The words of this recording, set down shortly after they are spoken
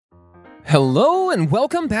Hello and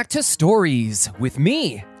welcome back to Stories with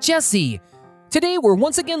me, Jesse. Today we're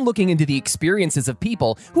once again looking into the experiences of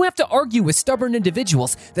people who have to argue with stubborn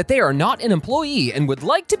individuals that they are not an employee and would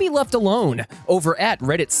like to be left alone over at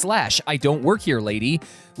Reddit/idontworkherelady.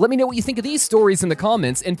 Let me know what you think of these stories in the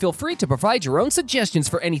comments and feel free to provide your own suggestions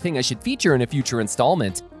for anything I should feature in a future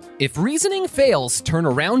installment. If reasoning fails, turn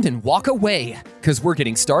around and walk away, because we're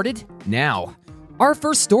getting started now. Our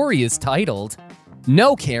first story is titled,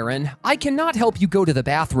 "No, Karen, I cannot help you go to the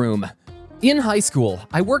bathroom." In high school,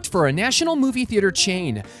 I worked for a national movie theater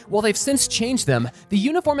chain. While they've since changed them, the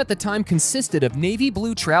uniform at the time consisted of navy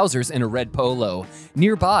blue trousers and a red polo.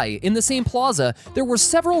 Nearby, in the same plaza, there were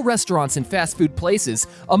several restaurants and fast food places.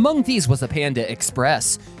 Among these was a Panda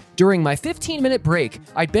Express. During my 15-minute break,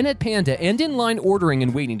 I'd been at Panda and in line ordering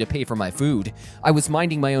and waiting to pay for my food. I was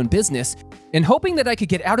minding my own business and hoping that I could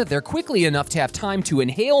get out of there quickly enough to have time to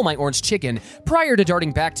inhale my orange chicken prior to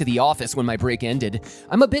darting back to the office when my break ended.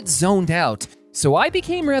 I'm a bit zoned out, so I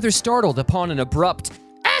became rather startled upon an abrupt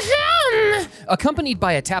ahem, accompanied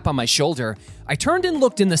by a tap on my shoulder. I turned and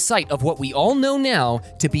looked in the sight of what we all know now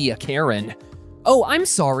to be a Karen. "Oh, I'm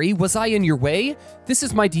sorry, was I in your way?" This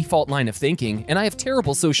is my default line of thinking, and I have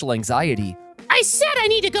terrible social anxiety. "I said I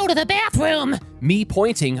need to go to the bathroom." Me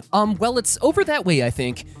pointing, well, it's over that way, I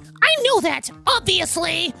think. "I know that,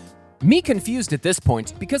 obviously." Me confused at this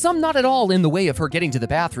point, because I'm not at all in the way of her getting to the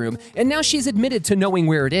bathroom, and now she's admitted to knowing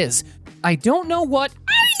where it is. I don't know what—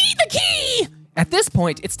 "I need the key!" At this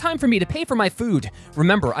point, it's time for me to pay for my food.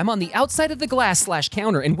 Remember, I'm on the outside of the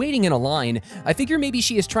glass/counter and waiting in a line. I figure maybe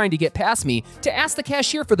she is trying to get past me to ask the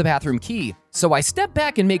cashier for the bathroom key. So I step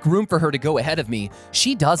back and make room for her to go ahead of me.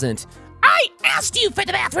 She doesn't. "I asked you for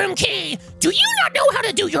the bathroom key! Do you not know how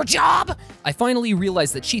to do your job?" I finally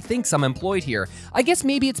realize that she thinks I'm employed here. I guess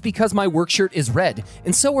maybe it's because my work shirt is red,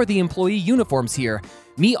 and so are the employee uniforms here.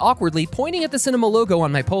 Me awkwardly pointing at the cinema logo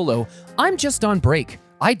on my polo. I'm just on break.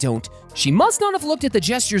 I don't. She must not have looked at the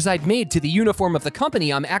gestures I'd made to the uniform of the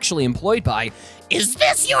company I'm actually employed by. "Is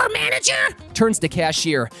this your manager?" Turns to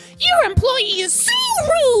cashier. "Your employee is so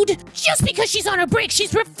rude! Just because she's on her break,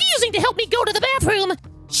 she's refusing to help me go to the bathroom!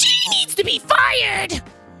 She needs to be fired!"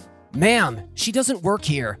 "Ma'am, she doesn't work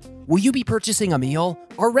here. Will you be purchasing a meal?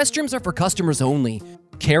 Our restrooms are for customers only."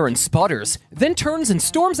 Karen sputters, then turns and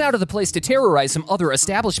storms out of the place to terrorize some other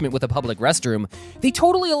establishment with a public restroom. They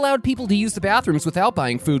totally allowed people to use the bathrooms without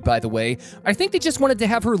buying food, by the way. I think they just wanted to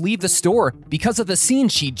have her leave the store because of the scene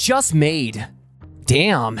she just made.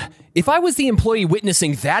 Damn. If I was the employee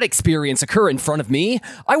witnessing that experience occur in front of me,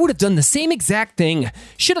 I would have done the same exact thing.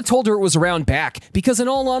 Should have told her it was around back, because in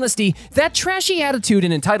all honesty, that trashy attitude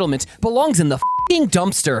and entitlement belongs in the f***ing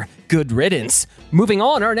dumpster. Good riddance. Moving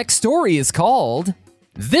on, our next story is called,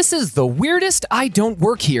 "This is the weirdest I don't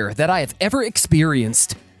work here that I have ever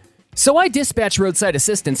experienced." So I dispatch roadside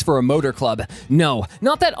assistance for a motor club. No,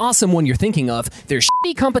 not that awesome one you're thinking of. They're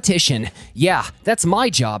shitty competition. Yeah, that's my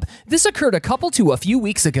job. This occurred a couple to a few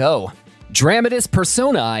weeks ago. Dramatis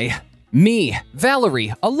personae. Me,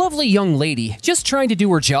 Valerie, a lovely young lady, just trying to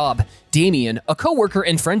do her job. Damien, a coworker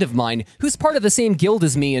and friend of mine, who's part of the same guild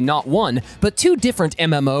as me in not one, but two different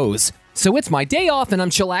MMOs. So it's my day off and I'm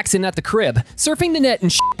chillaxing at the crib, surfing the net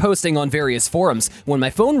and posting on various forums. When my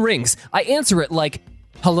phone rings, I answer it like,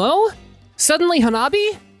 "Hello? Suddenly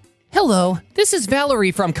Hanabi? Hello, this is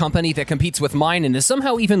Valerie from company that competes with mine and is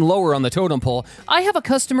somehow even lower on the totem pole. I have a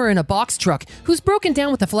customer in a box truck who's broken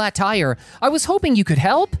down with a flat tire. I was hoping you could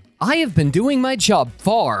help." I have been doing my job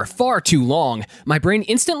far too long. My brain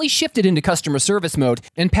instantly shifted into customer service mode,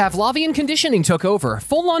 and Pavlovian conditioning took over,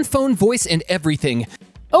 full-on phone voice and everything.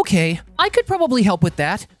 "Okay, I could probably help with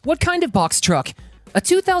that. What kind of box truck?" "A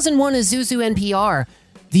 2001 Isuzu NPR."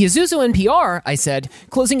 "The Isuzu NPR," I said,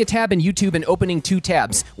 closing a tab in YouTube and opening two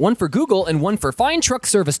tabs, one for Google and one for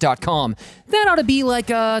FindTruckService.com. "That ought to be like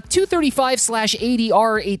a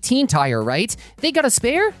 235/80R18 tire, right? They got a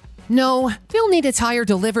spare?" "No, they'll need a tire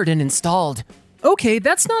delivered and installed." "Okay,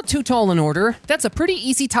 that's not too tall an order. That's a pretty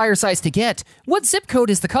easy tire size to get. What zip code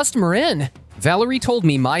is the customer in?" Valerie told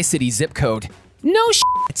me my city zip code. "No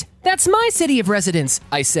shit! That's my city of residence,"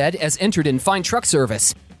 I said as entered in Find Truck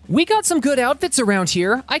Service. "We got some good outfits around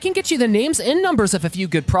here. I can get you the names and numbers of a few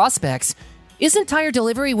good prospects." "Isn't tire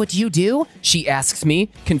delivery what you do?" she asks me,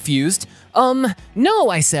 confused. No,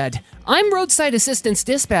 I said. "I'm roadside assistance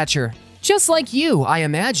dispatcher. Just like you, I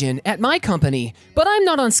imagine, at my company. But I'm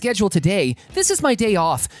not on schedule today. This is my day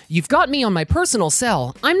off. You've got me on my personal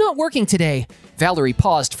cell. I'm not working today." Valerie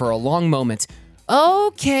paused for a long moment.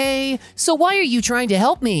 "Okay, so why are you trying to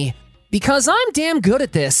help me?" "Because I'm damn good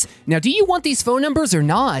at this. Now, do you want these phone numbers or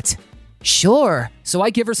not?" Sure. So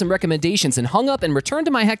I give her some recommendations and hung up and returned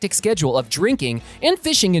to my hectic schedule of drinking and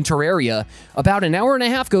fishing in Terraria. About an hour and a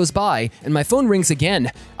half goes by, and my phone rings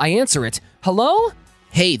again. I answer it. Hello?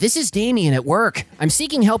 Hey, this is Damien at work. I'm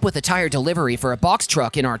seeking help with a tire delivery for a box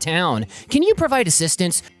truck in our town. Can you provide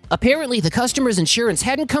assistance? Apparently, the customer's insurance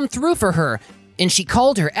hadn't come through for her, and she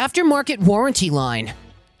called her aftermarket warranty line.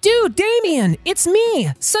 Dude, Damien, it's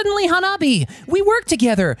me, Suddenly Hanabi. We work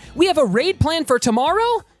together. We have a raid plan for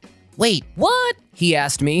tomorrow? Wait, what? He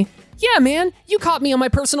asked me. Yeah, man, you caught me on my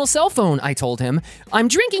personal cell phone, I told him. I'm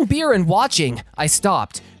drinking beer and watching. I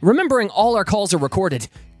stopped, remembering all our calls are recorded.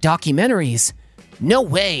 Documentaries. No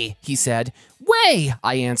way, he said. Way,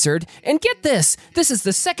 I answered. And get this is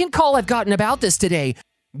the second call I've gotten about this today.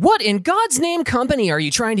 What in God's name company are you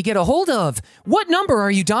trying to get a hold of? What number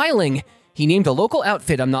are you dialing? He named a local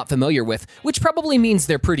outfit I'm not familiar with, which probably means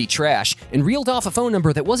they're pretty trash, and reeled off a phone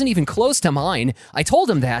number that wasn't even close to mine. I told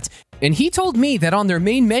him that, and he told me that on their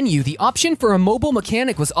main menu, the option for a mobile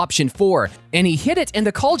mechanic was option 4, and he hit it and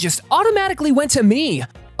the call just automatically went to me.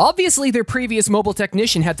 Obviously, their previous mobile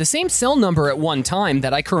technician had the same cell number at one time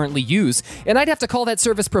that I currently use, and I'd have to call that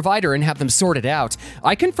service provider and have them sort it out.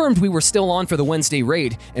 I confirmed we were still on for the Wednesday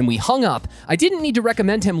raid, and we hung up. I didn't need to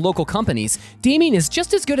recommend him local companies. Damien is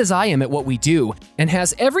just as good as I am at what we do, and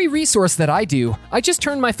has every resource that I do. I just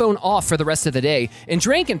turned my phone off for the rest of the day, and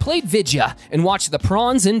drank and played Vidya, and watched the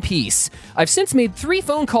prawns in peace. I've since made 3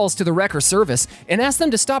 phone calls to the wrecker service, and asked them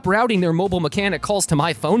to stop routing their mobile mechanic calls to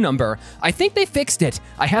my phone number. I think they fixed it.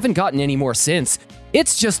 I haven't gotten any more since.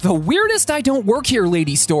 It's just the weirdest I don't work here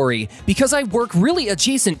lady story, because I work really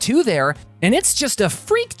adjacent to there, and it's just a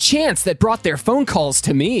freak chance that brought their phone calls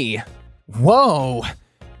to me. Whoa.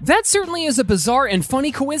 That certainly is a bizarre and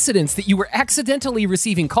funny coincidence that you were accidentally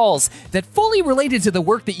receiving calls that fully related to the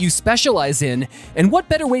work that you specialize in, and what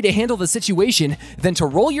better way to handle the situation than to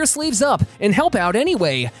roll your sleeves up and help out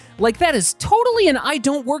anyway. Like, that is totally an I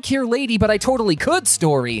don't work here lady but I totally could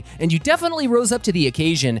story, and you definitely rose up to the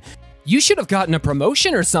occasion. You should have gotten a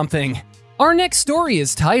promotion or something. Our next story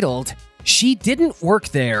is titled, She Didn't Work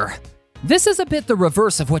There. This is a bit the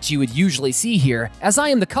reverse of what you would usually see here, as I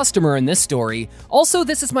am the customer in this story. Also,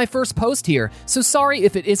 this is my first post here, so sorry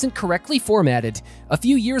if it isn't correctly formatted. A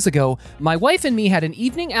few years ago, my wife and me had an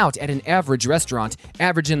evening out at an average restaurant,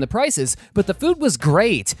 average in the prices, but the food was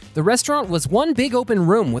great. The restaurant was one big open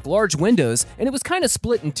room with large windows, and it was kind of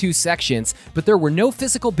split in 2 sections, but there were no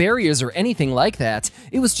physical barriers or anything like that.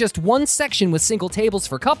 It was just one section with single tables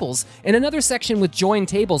for couples, and another section with joined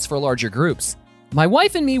tables for larger groups. My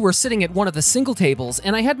wife and me were sitting at one of the single tables,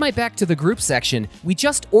 and I had my back to the group section. We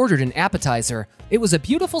just ordered an appetizer. It was a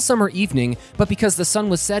beautiful summer evening, but because the sun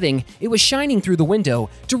was setting, it was shining through the window,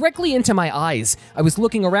 directly into my eyes. I was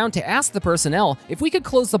looking around to ask the personnel if we could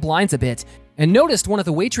close the blinds a bit, and noticed one of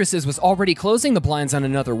the waitresses was already closing the blinds on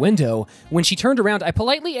another window. When she turned around, I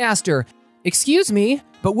politely asked her, "Excuse me,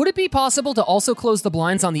 but would it be possible to also close the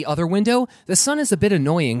blinds on the other window? The sun is a bit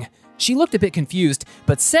annoying." She looked a bit confused,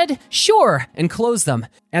 but said, "Sure," and closed them.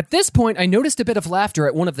 At this point, I noticed a bit of laughter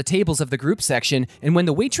at one of the tables of the group section, and when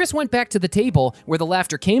the waitress went back to the table where the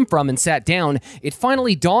laughter came from and sat down, it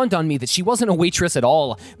finally dawned on me that she wasn't a waitress at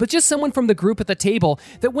all, but just someone from the group at the table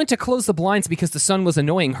that went to close the blinds because the sun was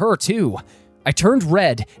annoying her too. I turned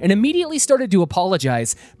red and immediately started to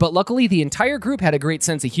apologize, but luckily the entire group had a great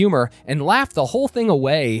sense of humor and laughed the whole thing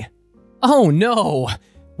away. Oh no!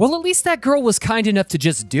 Well, at least that girl was kind enough to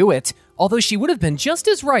just do it, although she would have been just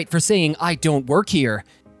as right for saying, "I don't work here."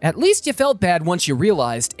 At least you felt bad once you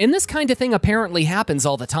realized, and this kind of thing apparently happens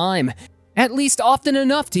all the time. At least often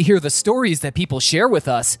enough to hear the stories that people share with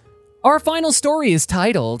us. Our final story is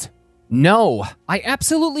titled, No, I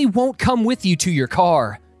Absolutely Won't Come With You to Your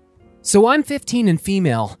Car. So I'm 15 and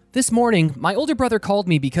female. This morning, my older brother called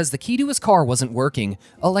me because the key to his car wasn't working,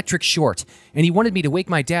 electric short, and he wanted me to wake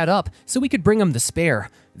my dad up so we could bring him the spare.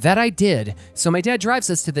 That I did, so my dad drives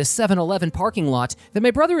us to this 7-Eleven parking lot that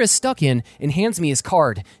my brother is stuck in and hands me his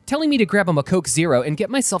card, telling me to grab him a Coke Zero and get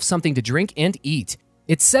myself something to drink and eat.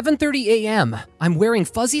 It's 7:30 a.m. I'm wearing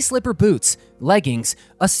fuzzy slipper boots, leggings,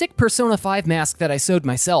 a sick Persona 5 mask that I sewed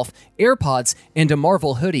myself, AirPods, and a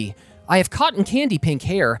Marvel hoodie. I have cotton candy pink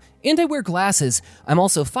hair, and I wear glasses. I'm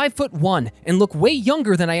also 5'1" and look way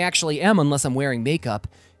younger than I actually am unless I'm wearing makeup.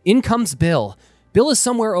 In comes Bill. Bill is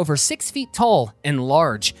somewhere over 6 feet tall and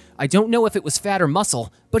large. I don't know if it was fat or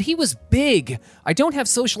muscle, but he was big. I don't have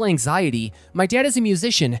social anxiety. My dad is a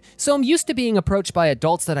musician, so I'm used to being approached by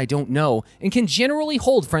adults that I don't know and can generally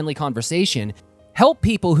hold friendly conversation. Help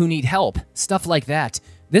people who need help, stuff like that.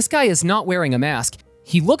 This guy is not wearing a mask.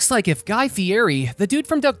 He looks like if Guy Fieri, the dude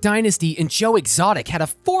from Duck Dynasty, and Joe Exotic had a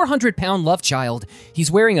 400-pound love child.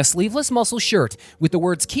 He's wearing a sleeveless muscle shirt with the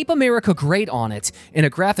words "Keep America Great" on it and a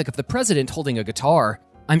graphic of the president holding a guitar.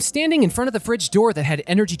 I'm standing in front of the fridge door that had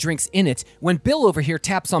energy drinks in it when Bill over here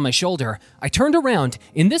taps on my shoulder. I turned around.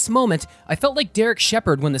 In this moment, I felt like Derek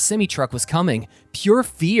Shepard when the semi-truck was coming. Pure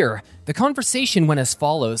fear. The conversation went as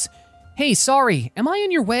follows. "Hey, sorry, am I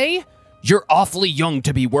in your way?" "You're awfully young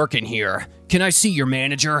to be working here. Can I see your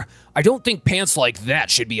manager? I don't think pants like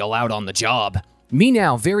that should be allowed on the job." Me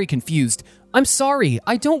now, very confused. "I'm sorry,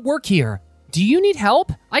 I don't work here. Do you need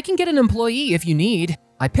help? I can get an employee if you need."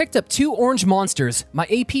 I picked up 2 orange monsters. My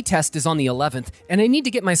AP test is on the 11th, and I need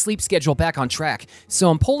to get my sleep schedule back on track,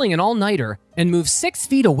 so I'm pulling an all-nighter and move 6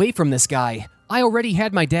 feet away from this guy. I already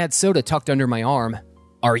had my dad's soda tucked under my arm.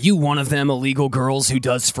 "Are you one of them illegal girls who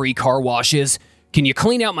does free car washes? Can you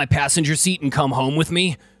clean out my passenger seat and come home with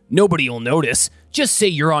me? Nobody'll notice. Just say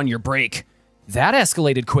you're on your break." That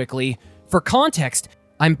escalated quickly. For context,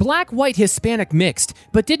 I'm black, white, Hispanic mixed,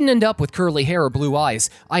 but didn't end up with curly hair or blue eyes.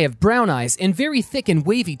 I have brown eyes and very thick and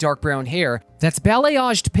wavy dark brown hair that's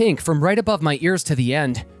balayaged pink from right above my ears to the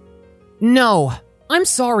end. "No, I'm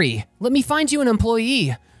sorry. Let me find you an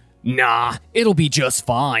employee." "Nah, it'll be just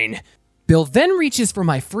fine." Bill then reaches for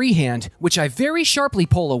my free hand, which I very sharply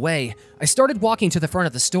pull away. I started walking to the front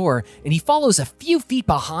of the store, and he follows a few feet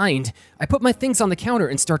behind. I put my things on the counter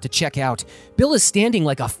and start to check out. Bill is standing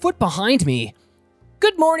like a foot behind me.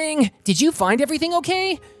 "Good morning. Did you find everything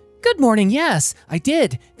okay?" "Good morning, yes, I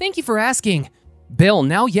did. Thank you for asking." Bill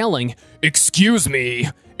now yelling, Excuse me.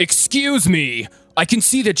 I can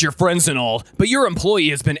see that you're friends and all, but your employee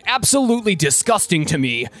has been absolutely disgusting to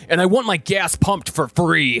me, and I want my gas pumped for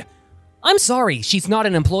free." "I'm sorry, she's not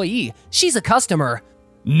an employee. She's a customer."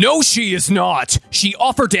 "No, she is not. She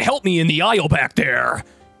offered to help me in the aisle back there."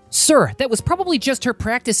 "Sir, that was probably just her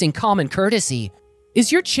practicing common courtesy.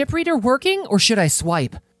 Is your chip reader working, or should I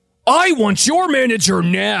swipe?" "I want your manager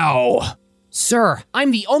now." "Sir,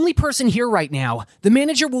 I'm the only person here right now. The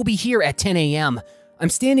manager will be here at 10 a.m. I'm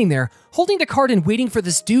standing there, holding the cart and waiting for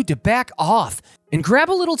this dude to back off and grab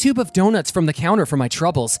a little tube of donuts from the counter for my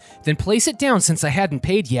troubles, then place it down since I hadn't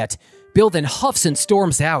paid yet. Bill then huffs and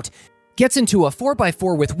storms out, gets into a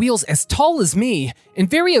 4x4 with wheels as tall as me, and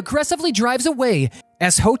very aggressively drives away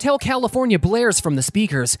as Hotel California blares from the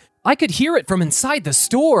speakers. I could hear it from inside the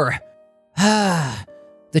store.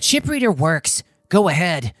 "The chip reader works. Go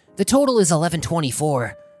ahead. The total is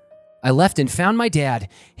 $11.24. I left and found my dad,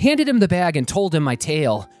 handed him the bag and told him my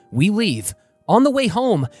tale. We leave. On the way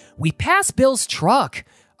home, we pass Bill's truck.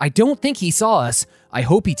 I don't think he saw us. I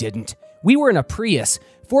hope he didn't. We were in a Prius.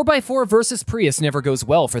 4x4 versus Prius never goes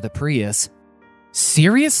well for the Prius.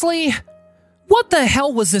 Seriously? What the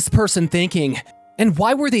hell was this person thinking? And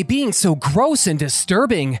why were they being so gross and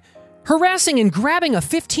disturbing? Harassing and grabbing a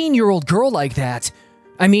 15-year-old girl like that?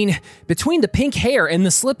 I mean, between the pink hair and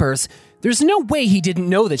the slippers, there's no way he didn't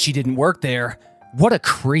know that she didn't work there. What a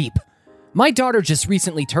creep. My daughter just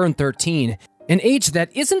recently turned 13, an age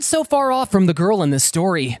that isn't so far off from the girl in this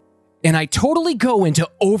story. And I totally go into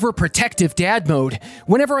overprotective dad mode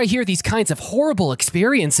whenever I hear these kinds of horrible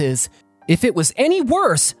experiences. If it was any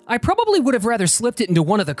worse, I probably would have rather slipped it into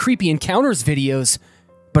one of the creepy encounters videos.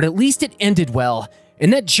 But at least it ended well,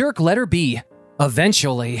 and that jerk let her be.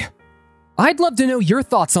 Eventually. I'd love to know your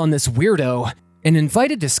thoughts on this weirdo, and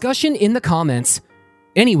invite a discussion in the comments.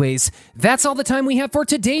 Anyways, that's all the time we have for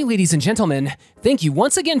today, ladies and gentlemen. Thank you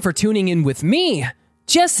once again for tuning in with me,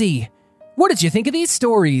 Jesse. What did you think of these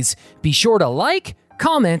stories? Be sure to like,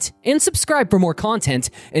 comment, and subscribe for more content,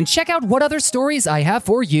 and check out what other stories I have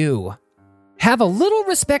for you. Have a little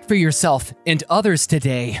respect for yourself and others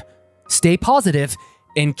today. Stay positive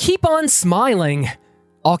and keep on smiling.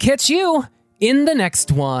 I'll catch you in the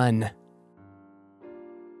next one.